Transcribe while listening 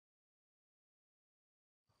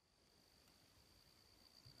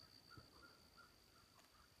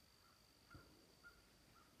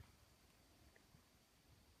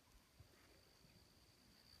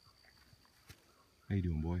How you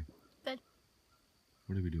doing, boy? Good.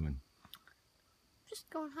 What are we doing? Just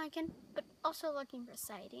going hiking, but also looking for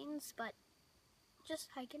sightings, but just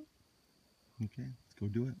hiking. Okay, let's go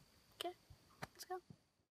do it. Okay, let's go.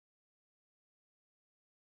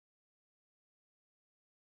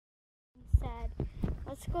 He said,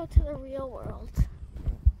 let's go to the real world.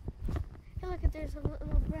 Hey, look, there's a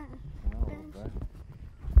little bench. bench.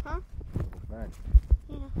 Huh? Little bench.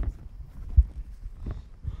 Yeah.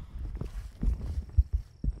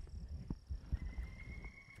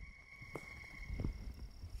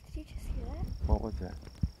 Did you just hear that? What was that?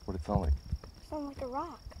 What did it sound like? It sounded like a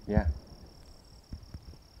rock. Yeah.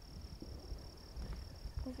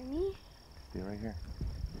 Was it me? Stay right here.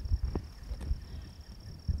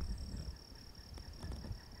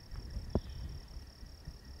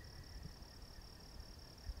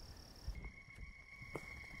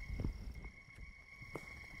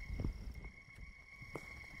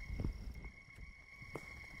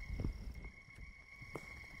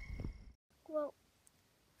 Well,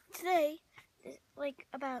 today, like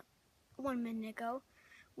about 1 minute ago,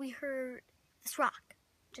 we heard this rock.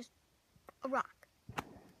 Just a rock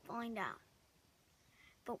falling down.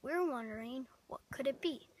 But we're wondering, what could it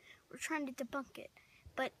be? We're trying to debunk it.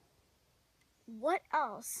 But what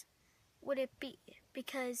else would it be?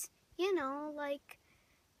 Because, you know, like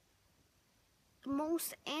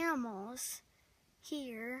most animals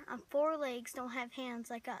here on 4 legs don't have hands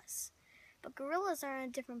like us. But gorillas are in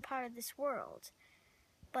a different part of this world.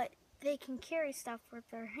 But they can carry stuff with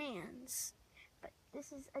their hands. But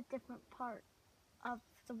this is a different part of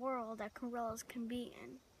the world that gorillas can be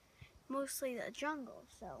in. Mostly the jungle,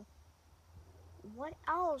 so what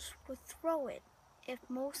else would throw it if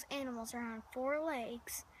most animals are on 4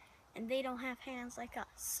 legs and they don't have hands like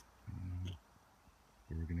us?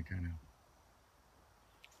 But we're gonna kind of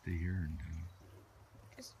stay here and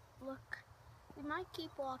Just look. We might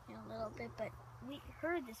keep walking a little bit, but we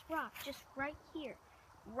heard this rock just right here,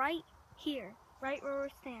 right where we're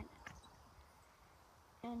standing.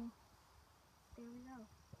 And there we go.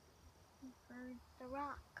 We heard the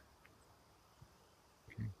rock.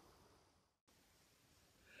 okay.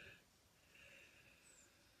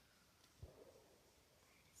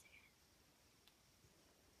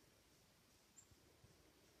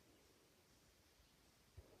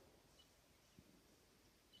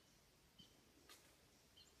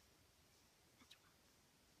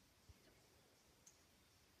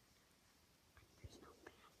 There's no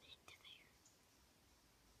path into there.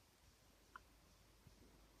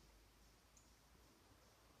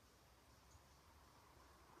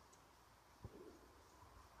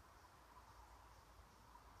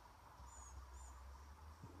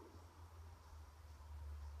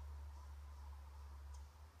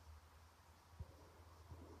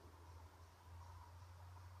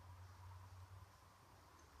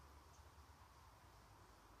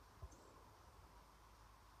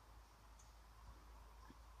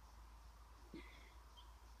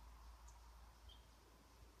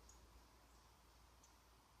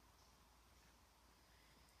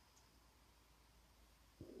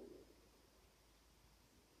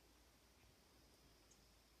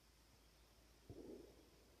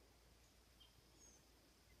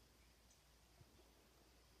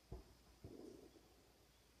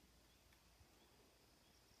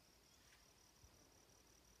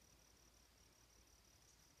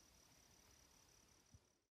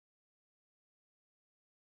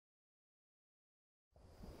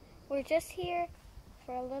 We're just here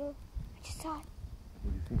for a little. I just saw it.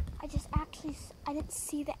 What do you see? I didn't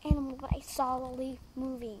see the animal, but I saw the leaf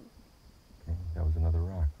moving. Okay, that was another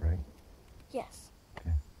rock, right? Yes.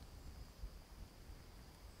 Okay.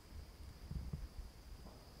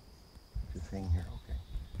 Just hang here, okay.